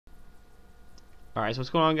Alright, so what's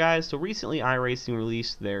going on, guys? So recently iRacing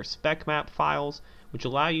released their Spec Map files, which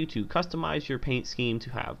allow you to customize your paint scheme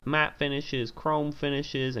to have matte finishes, chrome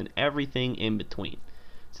finishes, and everything in between.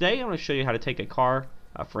 Today I'm going to show you how to take a car,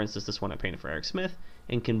 for instance this one I painted for Eric Smith,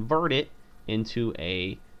 and convert it into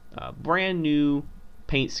a brand new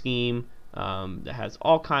paint scheme that has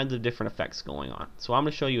all kinds of different effects going on. So I'm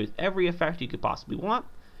going to show you every effect you could possibly want.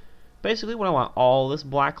 Basically, what I want all this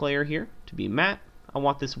black layer here to be matte. I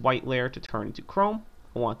want this white layer to turn into chrome.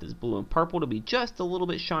 I want this blue and purple to be just a little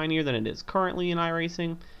bit shinier than it is currently in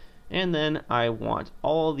iRacing. And then I want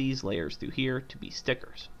all these layers through here to be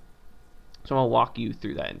stickers. So I'm going to walk you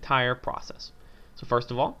through that entire process. So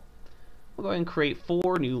first of all, we'll go ahead and create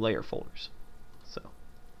 4 new layer folders. So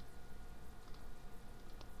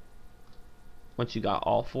once you got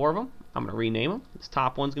all 4 of them, I'm going to rename them. This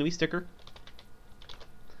top one's going to be sticker.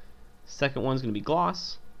 Second one's going to be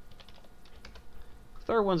gloss.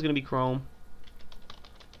 Third one's going to be chrome.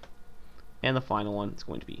 And the final one is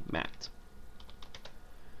going to be matte.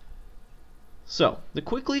 So, to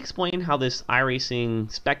quickly explain how this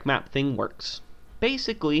iRacing spec map thing works.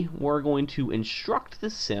 Basically, we're going to instruct the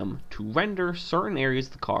sim to render certain areas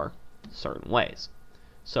of the car certain ways.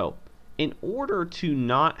 So, in order to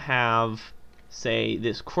not have, say,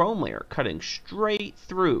 this chrome layer cutting straight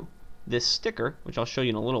through this sticker, which I'll show you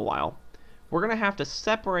in a little while, we're going to have to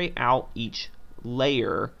separate out each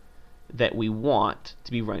layer that we want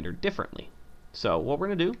to be rendered differently. So what we're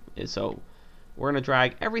going to do is, we're going to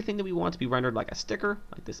drag everything that we want to be rendered like a sticker,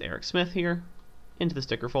 like this Eric Smith here, into the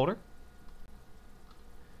sticker folder.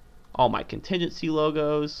 All my contingency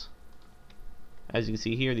logos, as you can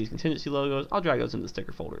see here, these contingency logos, I'll drag those into the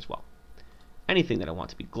sticker folder as well. Anything that I want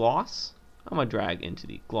to be gloss, I'm going to drag into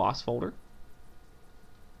the gloss folder.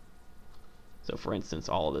 So for instance,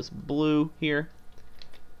 all of this blue here,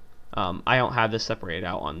 I don't have this separated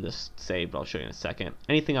out on this save, but I'll show you in a second.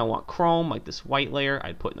 Anything I want chrome, like this white layer,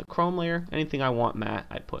 I'd put in the chrome layer. Anything I want matte,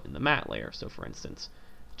 I'd put in the matte layer. So for instance,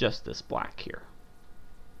 just this black here.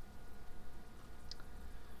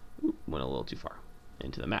 Oop, went a little too far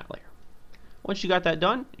into the matte layer. Once you got that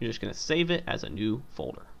done, you're just going to save it as a new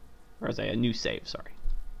folder, or as a new save, sorry.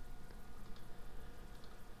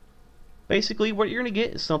 Basically, what you're going to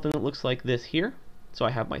get is something that looks like this here. So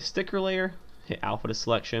I have my sticker layer, hit alpha to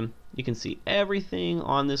selection. You can see everything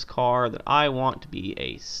on this car that I want to be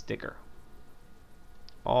a sticker.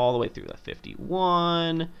 All the way through the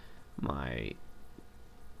 51, my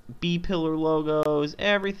B-pillar logos,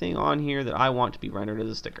 everything on here that I want to be rendered as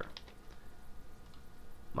a sticker.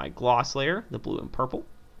 My gloss layer, the blue and purple.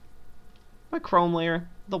 My chrome layer,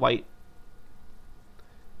 the white.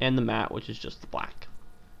 And the matte, which is just the black.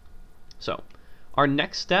 So, our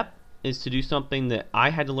next step is to do something that I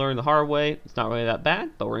had to learn the hard way. It's not really that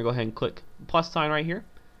bad, but we're going to go ahead and click the plus sign right here.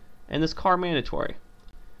 And this car mandatory,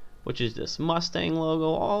 which is this Mustang logo,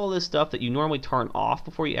 all this stuff that you normally turn off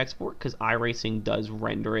before you export, because iRacing does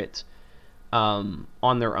render it on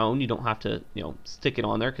their own. You don't have to stick it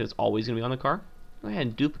on there because it's always going to be on the car. Go ahead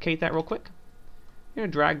and duplicate that real quick. You're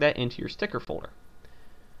going to drag that into your sticker folder.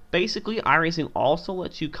 Basically, iRacing also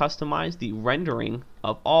lets you customize the rendering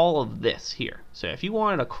of all of this here. So if you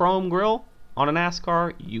wanted a chrome grille on a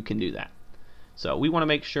NASCAR, you can do that. So we want to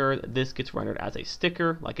make sure that this gets rendered as a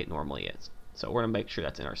sticker like it normally is. So we're going to make sure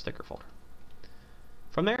that's in our sticker folder.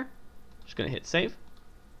 From there, just going to hit save.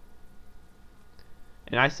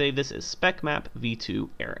 And I save this as Spec Map V2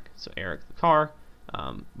 Eric. So Eric the car,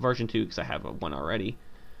 version 2 because I have one already.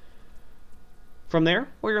 From there,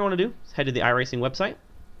 what you're going to want to do is head to the iRacing website.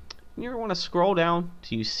 You're going to want to scroll down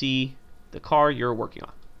till you see the car you're working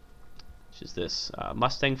on, which is this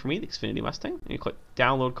Mustang for me, the Xfinity Mustang. And you click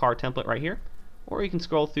download car template right here, or you can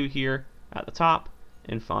scroll through here at the top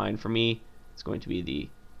and find, for me, it's going to be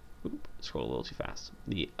the, scroll a little too fast,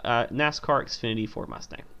 the NASCAR Xfinity Ford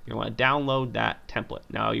Mustang. You're going to want to download that template.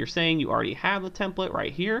 Now you're saying you already have the template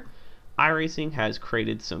right here. iRacing has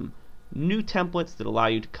created some new templates that allow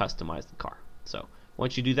you to customize the car. So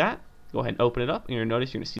once you do that, go ahead and open it up, and you're going to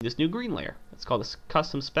notice you're going to see this new green layer. It's called the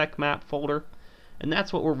Custom Spec Map folder, and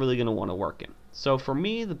that's what we're really going to want to work in. So for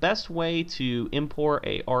me, the best way to import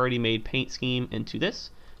a already made paint scheme into this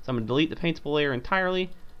is I'm going to delete the paintable layer entirely.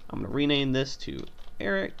 I'm going to rename this to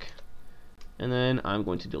Eric, and then I'm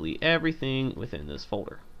going to delete everything within this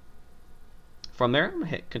folder. From there, I'm going to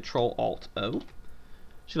hit Control-Alt-O. It's going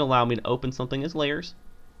to allow me to open something as layers.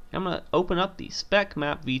 I'm going to open up the Spec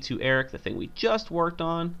Map V2 Eric, the thing we just worked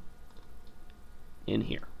on, in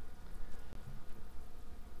here.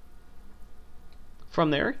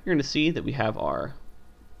 From there, you're going to see that we have our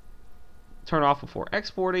turn off before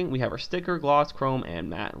exporting. We have our sticker, gloss, chrome, and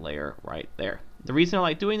matte layer right there. the reason I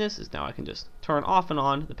like doing this is now I can just turn off and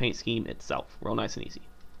on the paint scheme itself, real nice and easy.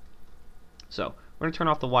 So we're going to turn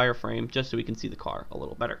off the wireframe just so we can see the car a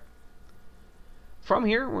little better. From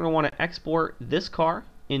here, we're going to want to export this car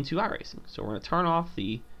into iRacing. So we're going to turn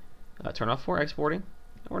off for exporting.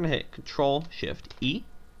 And we're going to hit Control-Shift-E.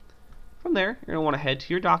 From there, you're going to want to head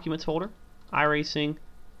to your Documents folder, iRacing,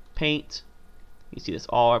 Paint. You see this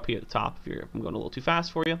all up here at the top. If I'm going a little too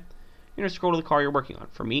fast for you, you're going to scroll to the car you're working on.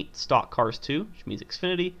 For me, Stock Cars 2, which means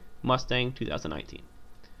Xfinity Mustang 2019.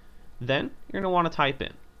 Then you're going to want to type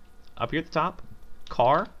in up here at the top,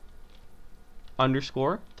 car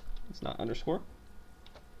underscore. It's not underscore.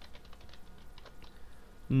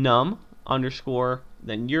 Num underscore,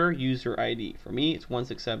 then your user ID. For me, it's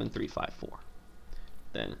 167354.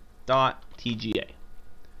 Then .tga,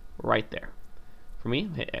 right there. For me,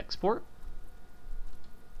 hit export.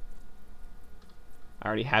 I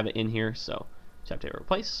already have it in here, so just have to hit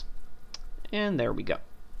replace. And there we go.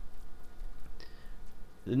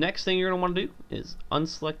 The next thing you're going to want to do is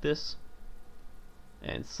unselect this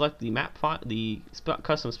and select the map file, the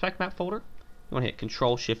custom spec map folder. You want to hit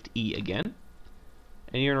Control-Shift-E again.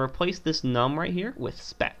 And you're going to replace this num right here with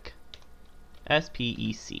spec,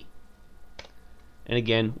 S-P-E-C. And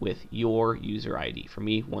again with your user ID. For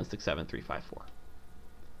me, 167354.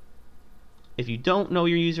 If you don't know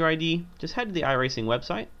your user ID, just head to the iRacing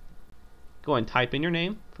website. Go ahead and type in your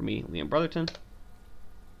name. For me, Liam Brotherton.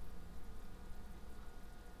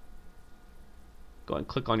 Go ahead and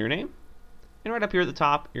click on your name. And right up here at the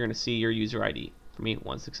top, you're going to see your user ID. For me,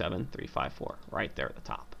 167354, right there at the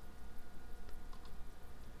top.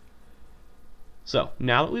 So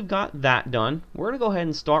now that we've got that done, we're going to go ahead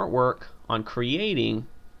and start work on creating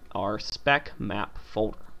our spec map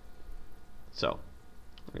folder. So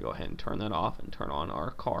we're going to go ahead and turn that off and turn on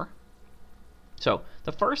our car. So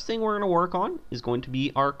the first thing we're going to work on is going to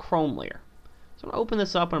be our Chrome layer. So I'm going to open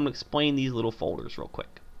this up and I'm going to explain these little folders real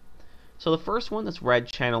quick. So the first one, that's red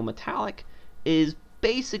channel metallic, is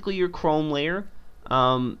basically your Chrome layer.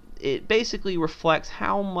 It basically reflects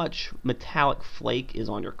how much metallic flake is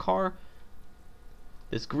on your car.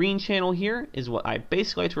 This green channel here is what I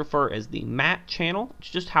basically like to refer as the matte channel. It's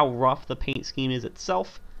just how rough the paint scheme is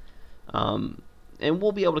itself. And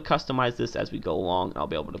we'll be able to customize this as we go along, and I'll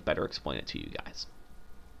be able to better explain it to you guys.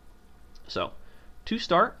 So, to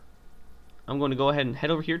start, I'm going to go ahead and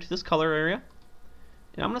head over here to this color area,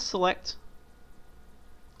 and I'm going to select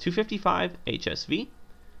 255 HSV,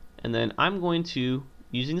 and then I'm going to,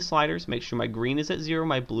 using the sliders, make sure my green is at 0,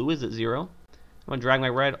 my blue is at 0. I'm going to drag my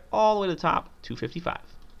red all the way to the top, 255.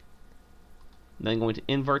 And then I'm going to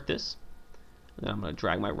invert this. And then I'm going to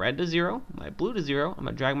drag my red to 0, my blue to 0. I'm going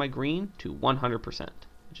to drag my green to 100%,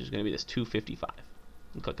 which is going to be this 255.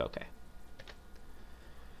 And click OK.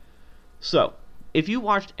 So, if you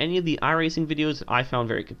watched any of the iRacing videos that I found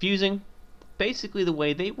very confusing, basically the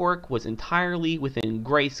way they work was entirely within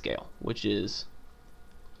grayscale, which is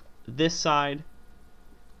this side,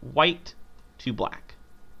 white to black.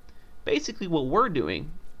 Basically what we're doing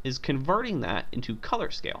is converting that into color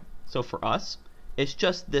scale. So for us, it's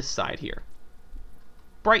just this side here.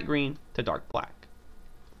 Bright green to dark black.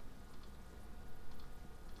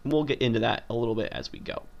 And we'll get into that a little bit as we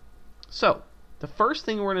go. So the first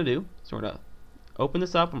thing we're going to do is we're going to open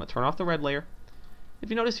this up. I'm going to turn off the red layer. If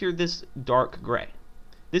you notice here, this dark gray.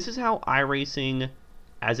 This is how iRacing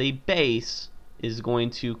as a base is going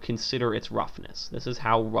to consider its roughness. This is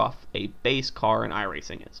how rough a base car in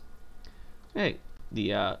iRacing is. Okay,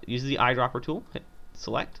 use the eyedropper tool, hit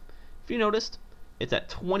select. If you noticed, it's at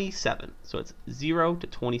 27, so it's 0 to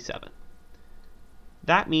 27.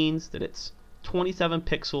 That means that it's 27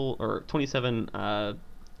 pixel, or 27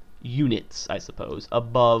 units, I suppose,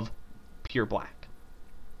 above pure black.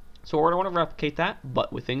 So we're going to want to replicate that,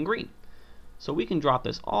 but within green. So we can drop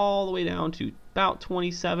this all the way down to about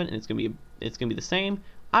 27, and it's going to be the same.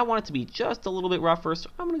 I want it to be just a little bit rougher, so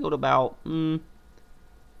I'm going to go to about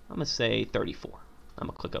I'm going to say 34. I'm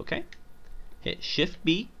going to click OK. Hit Shift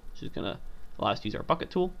B, which is going to allow us to use our bucket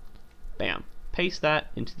tool. Bam. Paste that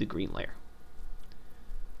into the green layer.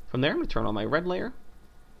 From there, I'm going to turn on my red layer.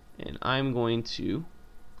 And I'm going to,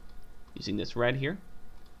 using this red here,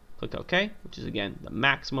 click OK, which is, again, the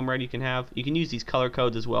maximum red you can have. You can use these color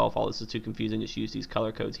codes as well. If all this is too confusing, just use these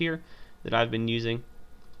color codes here that I've been using.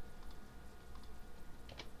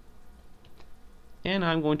 And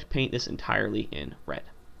I'm going to paint this entirely in red.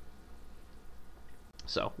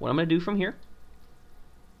 So what I'm going to do from here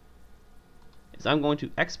is I'm going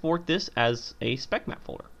to export this as a spec map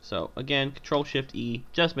folder. So again, Control-Shift-E,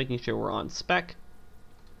 just making sure we're on spec.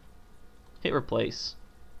 Hit replace.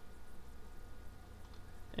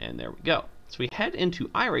 And there we go. So we head into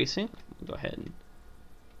iRacing. Go ahead and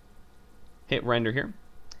hit render here.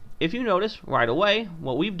 If you notice right away,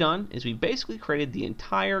 what we've done is we basically created the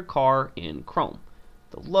entire car in Chrome.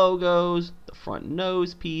 The logos, the front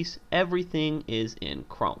nose piece, everything is in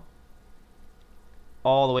Chrome.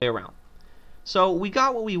 All the way around. So we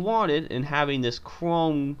got what we wanted in having this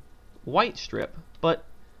Chrome white strip, but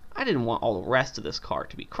I didn't want all the rest of this car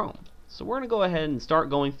to be Chrome. So we're going to go ahead and start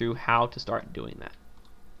going through how to start doing that.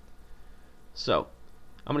 So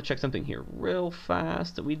I'm going to check something here real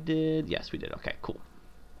fast that we did. Yes, we did. Okay, cool.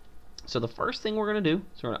 So the first thing we're going to do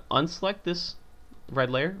is we're going to unselect this red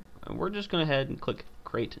layer, and we're just going to head and click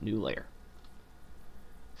Create New Layer.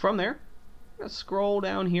 From there, we're going to scroll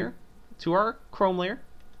down here to our Chrome layer,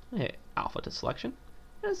 hit Alpha to Selection,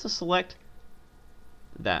 and it's to select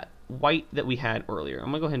that white that we had earlier.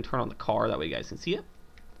 I'm going to go ahead and turn on the car, that way you guys can see it.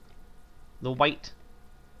 The white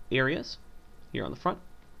areas here on the front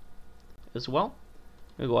as well.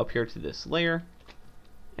 I'm going to go up here to this layer,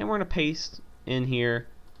 and we're going to paste in here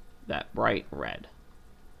that bright red.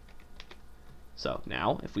 So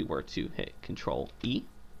now if we were to hit Control E,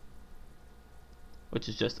 which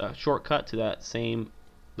is just a shortcut to that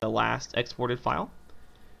the last exported file,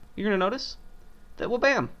 you're going to notice that, well,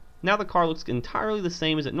 bam, now the car looks entirely the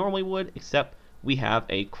same as it normally would, except we have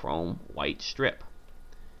a chrome white strip.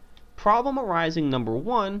 Problem arising number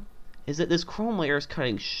one is that this chrome layer is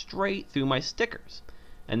cutting straight through my stickers,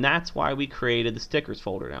 and that's why we created the stickers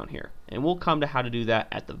folder down here, and we'll come to how to do that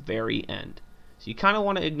at the very end. So you kind of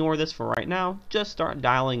want to ignore this for right now, just start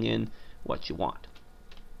dialing in what you want.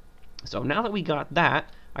 So now that we got that,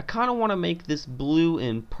 I kind of want to make this blue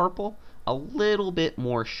and purple a little bit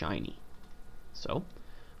more shiny. So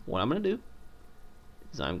what I'm going to do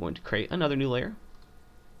is I'm going to create another new layer.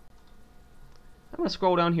 I'm going to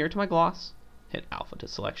scroll down here to my gloss, hit Alpha to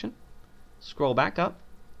Selection, scroll back up,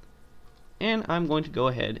 and I'm going to go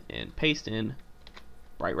ahead and paste in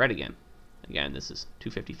bright red again. Again, this is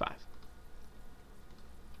 255.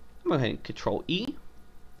 I'm going to go ahead and Control E.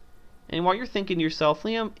 And while you're thinking to yourself,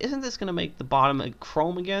 Liam, isn't this going to make the bottom a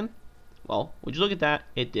chrome again? Well, would you look at that?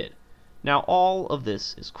 It did. Now all of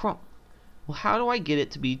this is chrome. Well, how do I get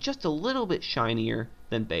it to be just a little bit shinier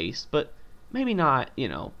than base, but maybe not,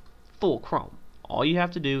 full chrome? All you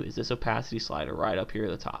have to do is this opacity slider right up here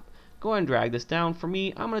at the top. Go ahead and drag this down. For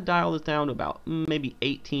me, I'm going to dial this down to about maybe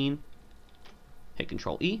 18. Hit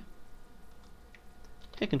Control E.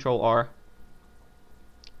 Hit Control R.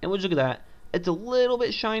 And would you look at that? It's a little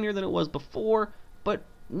bit shinier than it was before, but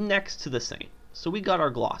next to the same. So we got our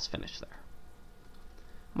gloss finish there.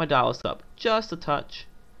 I'm going to dial this up just a touch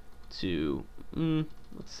to,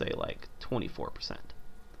 let's say like 24%.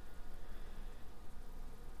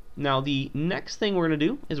 Now the next thing we're going to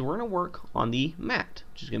do is we're going to work on the matte,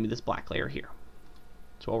 which is going to be this black layer here.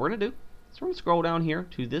 So what we're going to do is we're going to scroll down here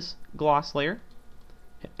to this gloss layer,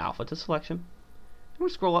 hit Alpha to Selection, and we're going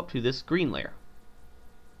to scroll up to this green layer.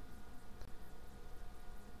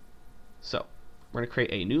 So we're going to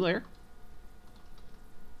create a new layer, and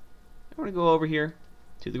we're going to go over here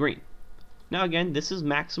to the green. Now again, this is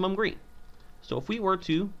maximum green. So if we were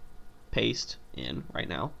to paste in right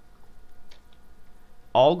now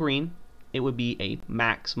all green, it would be a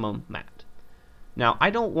maximum matte. Now I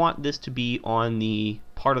don't want this to be on the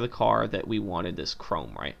part of the car that we wanted this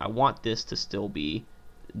chrome, right? I want this to still be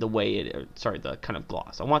the way it, the kind of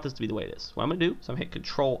gloss. I want this to be the way it is. What I'm going to do is I'm going to hit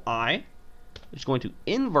Control I, which is going to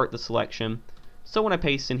invert the selection. So when I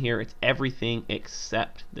paste in here, it's everything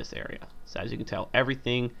except this area. So as you can tell,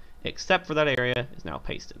 everything except for that area is now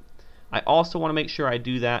pasted. I also want to make sure I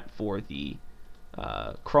do that for the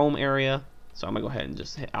chrome area. So I'm going to go ahead and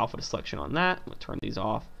just hit Alpha to Selection on that. I'm going to turn these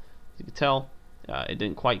off. As you can tell, it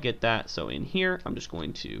didn't quite get that. So in here, I'm just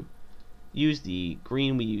going to use the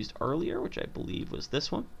green we used earlier, which I believe was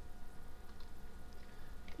this one.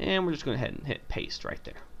 And we're just going to go ahead and hit Paste right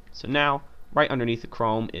there. So now, right underneath the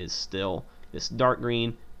chrome is still this dark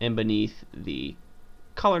green, and beneath the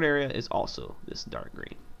colored area is also this dark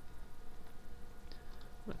green.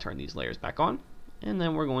 I'm going to turn these layers back on, and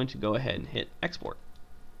then we're going to go ahead and hit Export.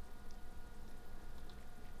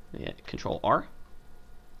 Hit Control R.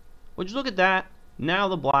 Would you look at that? Now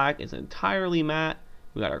the black is entirely matte.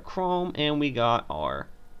 We got our chrome and we got our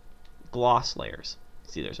gloss layers.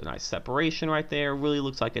 See, there's a nice separation right there. Really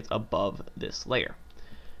looks like it's above this layer.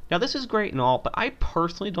 Now this is great and all, but I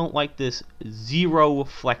personally don't like this zero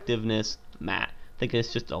reflectiveness matte. I think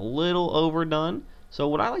it's just a little overdone. So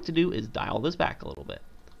what I like to do is dial this back a little bit.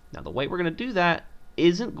 Now the way we're going to do that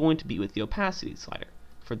isn't going to be with the opacity slider.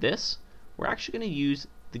 For this, we're actually going to use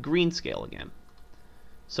the green scale again.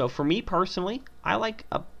 So for me personally, I like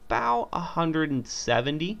about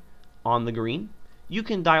 170 on the green. You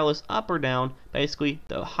can dial this up or down. Basically,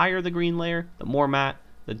 the higher the green layer, the more matte,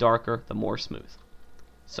 the darker, the more smooth.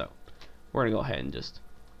 So we're going to go ahead and just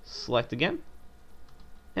select again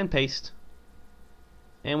and paste.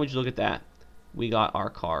 And would you look at that, we got our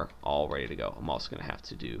car all ready to go. I'm also going to have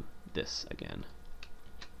to do this again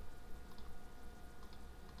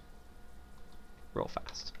real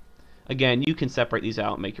fast. Again, you can separate these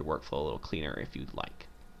out and make your workflow a little cleaner if you'd like.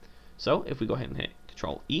 So if we go ahead and hit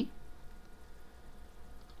Control E,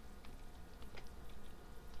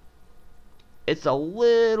 it's a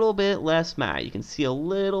little bit less matte. You can see a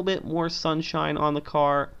little bit more sunshine on the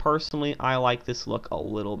car. Personally, I like this look a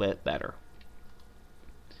little bit better.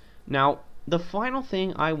 Now, the final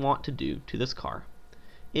thing I want to do to this car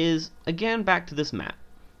is, again, back to this matte.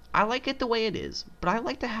 I like it the way it is, but I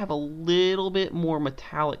like to have a little bit more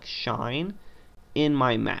metallic shine in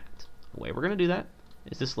my matte. The way we're going to do that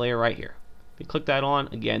is this layer right here. If you click that on,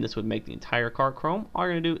 again, this would make the entire car chrome. All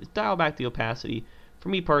you're going to do is dial back the opacity. For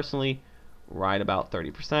me personally, right about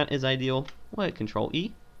 30% is ideal. We'll hit Control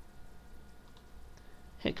E,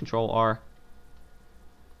 hit Control R,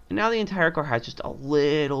 and now the entire car has just a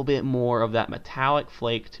little bit more of that metallic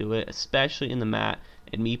flake to it, especially in the matte.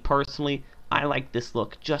 And me personally, I like this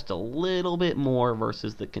look just a little bit more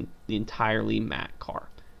versus the entirely matte car.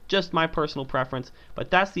 Just my personal preference,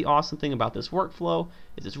 but that's the awesome thing about this workflow,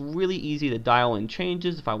 is it's really easy to dial in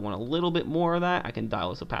changes. If I want a little bit more of that, I can dial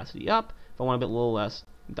this opacity up. If I want a little less,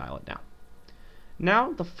 dial it down.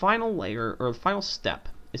 Now the final layer, or the final step,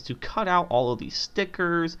 is to cut out all of these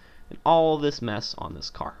stickers and all of this mess on this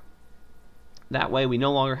car. That way we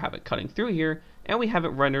no longer have it cutting through here, and we have it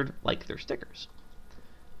rendered like they're stickers.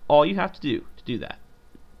 All you have to do that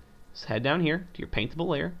is head down here to your paintable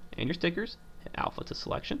layer and your stickers, hit alpha to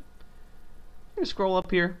selection. You're going to scroll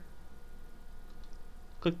up here,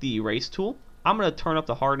 click the erase tool. I'm going to turn up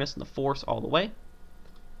the hardness and the force all the way,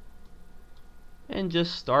 and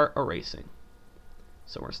just start erasing.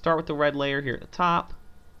 So we're going to start with the red layer here at the top.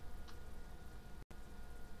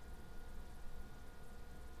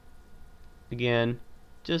 Again,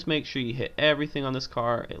 just make sure you hit everything on this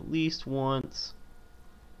car at least once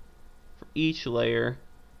for each layer.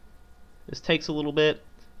 This takes a little bit.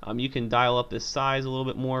 You can dial up this size a little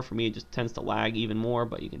bit more. For me, it just tends to lag even more,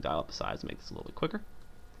 but you can dial up the size and make this a little bit quicker.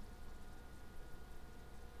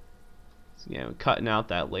 So again, we're cutting out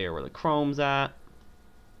that layer where the chrome's at.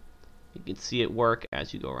 You can see it work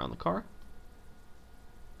as you go around the car.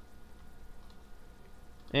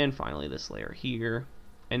 And finally, this layer here.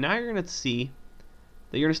 And now you're going to see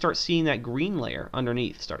that you're going to start seeing that green layer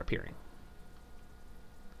underneath start appearing.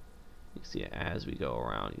 You can see it as we go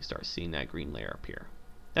around. You start seeing that green layer appear.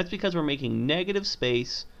 That's because we're making negative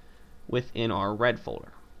space within our red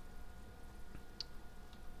folder.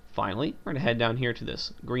 Finally, we're going to head down here to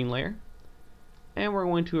this green layer, and we're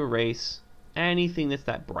going to erase anything that's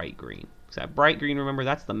that bright green. Because that bright green, remember,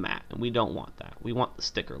 that's the matte, and we don't want that. We want the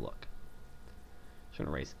sticker look. So I'm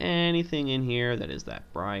going to erase anything in here that is that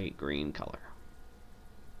bright green color.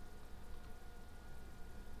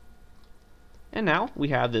 And now we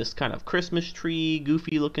have this kind of Christmas tree,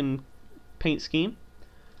 goofy looking paint scheme.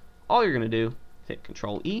 All you're going to do, hit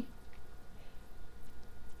Control E,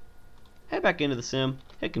 head back into the sim,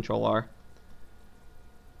 hit Control R,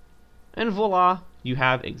 and voila, you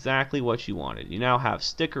have exactly what you wanted. You now have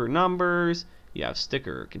sticker numbers, you have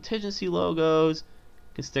sticker contingency logos,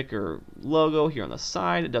 sticker logo here on the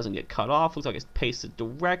side. It doesn't get cut off, looks like it's pasted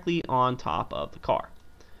directly on top of the car.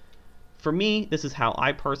 For me, this is how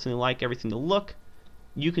I personally like everything to look.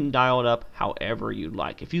 You can dial it up however you'd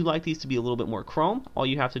like. If you'd like these to be a little bit more chrome, all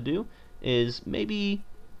you have to do is maybe,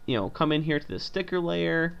 come in here to the sticker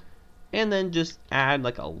layer and then just add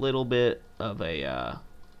like a little bit of a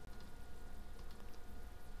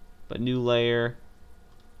new layer.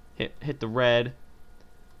 Hit the red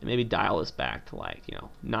and maybe dial this back to like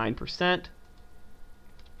 9%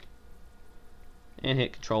 and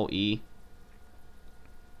hit Control E.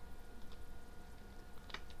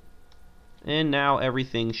 And now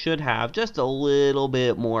everything should have just a little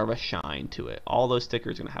bit more of a shine to it. All those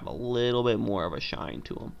stickers are going to have a little bit more of a shine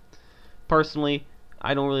to them. Personally,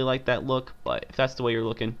 I don't really like that look, but if that's the way you're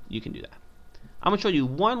looking, you can do that. I'm going to show you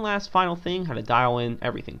one last final thing, how to dial in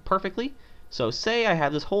everything perfectly. So say I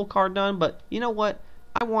have this whole car done, but you know what?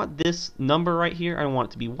 I want this number right here, I don't want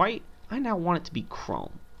it to be white. I now want it to be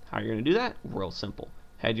chrome. How are you going to do that? Real simple.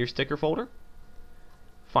 Head to your sticker folder,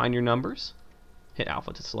 find your numbers, hit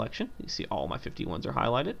alpha to selection. You see all my 51s are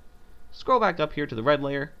highlighted. Scroll back up here to the red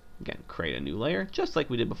layer. Again, create a new layer, just like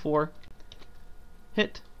we did before.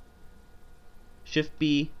 Hit Shift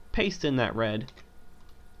B, paste in that red.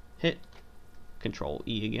 Hit Control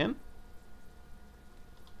E again.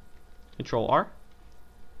 Control R.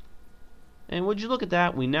 And would you look at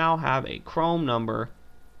that, we now have a chrome number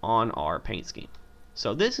on our paint scheme.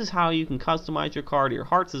 So this is how you can customize your car to your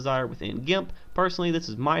heart's desire within GIMP. Personally, this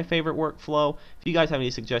is my favorite workflow. If you guys have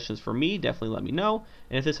any suggestions for me, definitely let me know.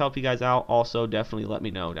 And if this helped you guys out, also definitely let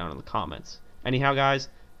me know down in the comments. Anyhow, guys,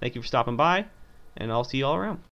 thank you for stopping by, and I'll see you all around.